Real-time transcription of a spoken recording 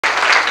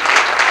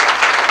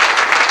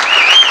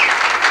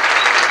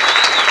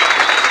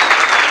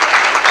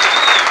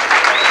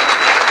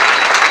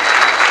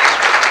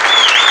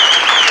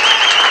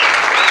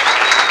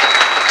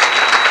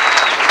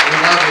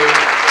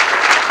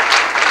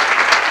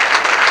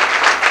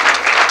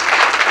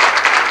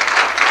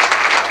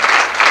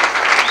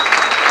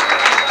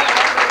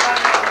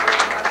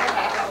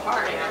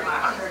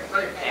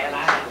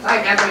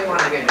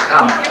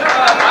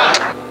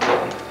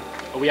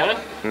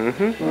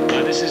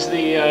This is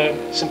the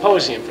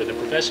symposium for the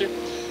professor,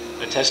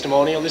 a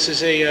testimonial. This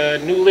is a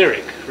new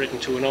lyric written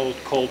to an old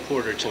Cole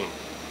Porter tune.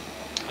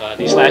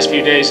 These last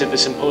few days at the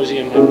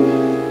symposium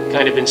have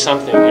kind of been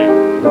something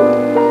here.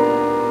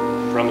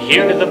 From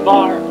here to the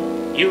bar,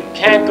 you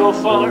can't go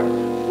far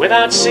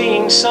without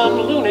seeing some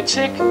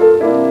lunatic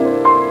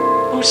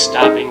who's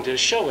stopping to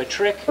show a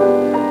trick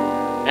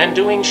and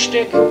doing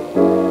shtick.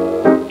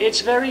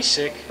 It's very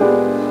sick.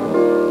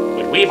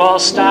 But we've all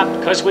stopped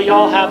because we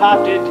all have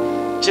opted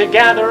to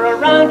gather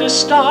around a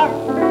star.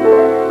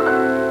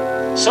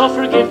 So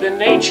forgive the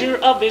nature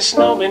of this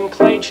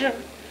nomenclature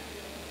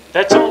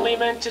that's only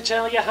meant to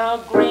tell you how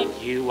great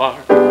you are.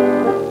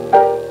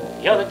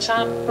 You're the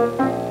top.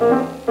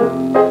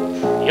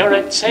 You're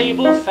a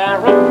table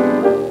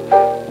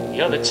pharaoh.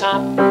 You're the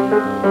top.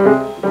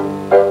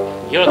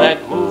 You're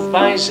that move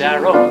by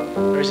Zarro.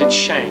 Or is it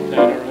Shank? I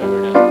don't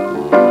remember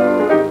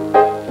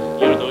now.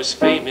 You're those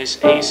famous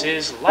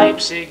aces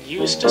Leipzig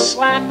used to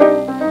slap.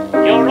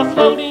 You're a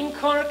floating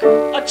cork,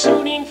 a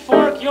tuning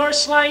fork. You're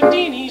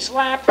Slidini's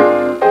lap.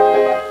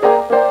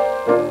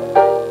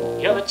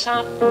 You're the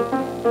top.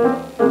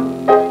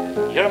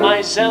 You're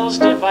my Zell's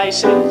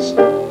devices.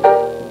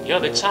 You're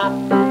the top.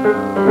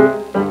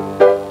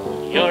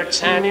 You're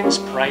Tannen's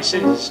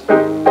prices.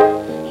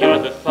 You're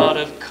the thought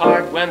of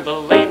card when the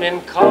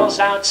layman calls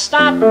out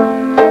stop.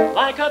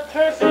 Like a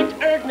perfect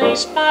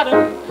Erdnase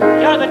bottom.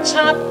 You're the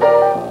top.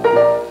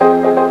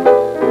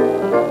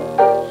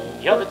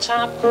 You're the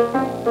top.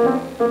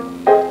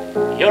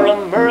 You're a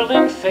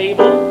Merlin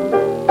fable.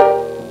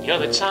 You're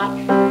the top.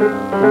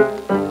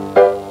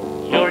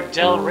 You're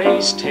Del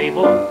Rey's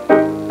table.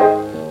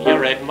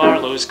 You're Ed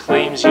Marlowe's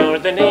claims. You're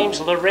the names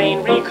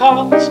Lorraine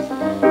recalls.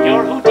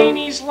 You're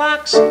Houdini's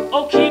locks,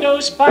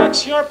 Okito's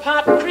box. You're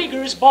Pop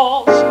Krieger's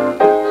balls.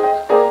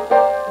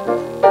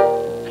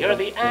 You're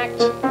the act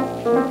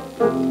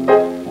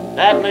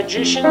that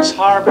magicians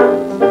harbor.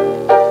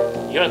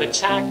 You're the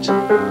tact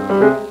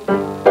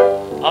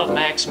of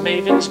Max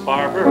Maven's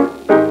barber.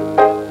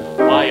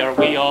 Why are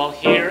we all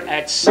here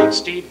at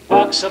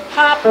 $60 a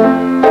pop?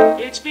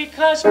 It's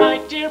because, my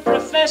dear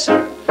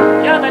professor,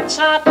 you're the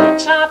top, the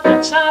top,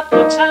 the top,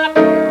 the top.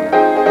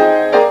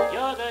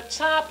 You're the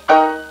top.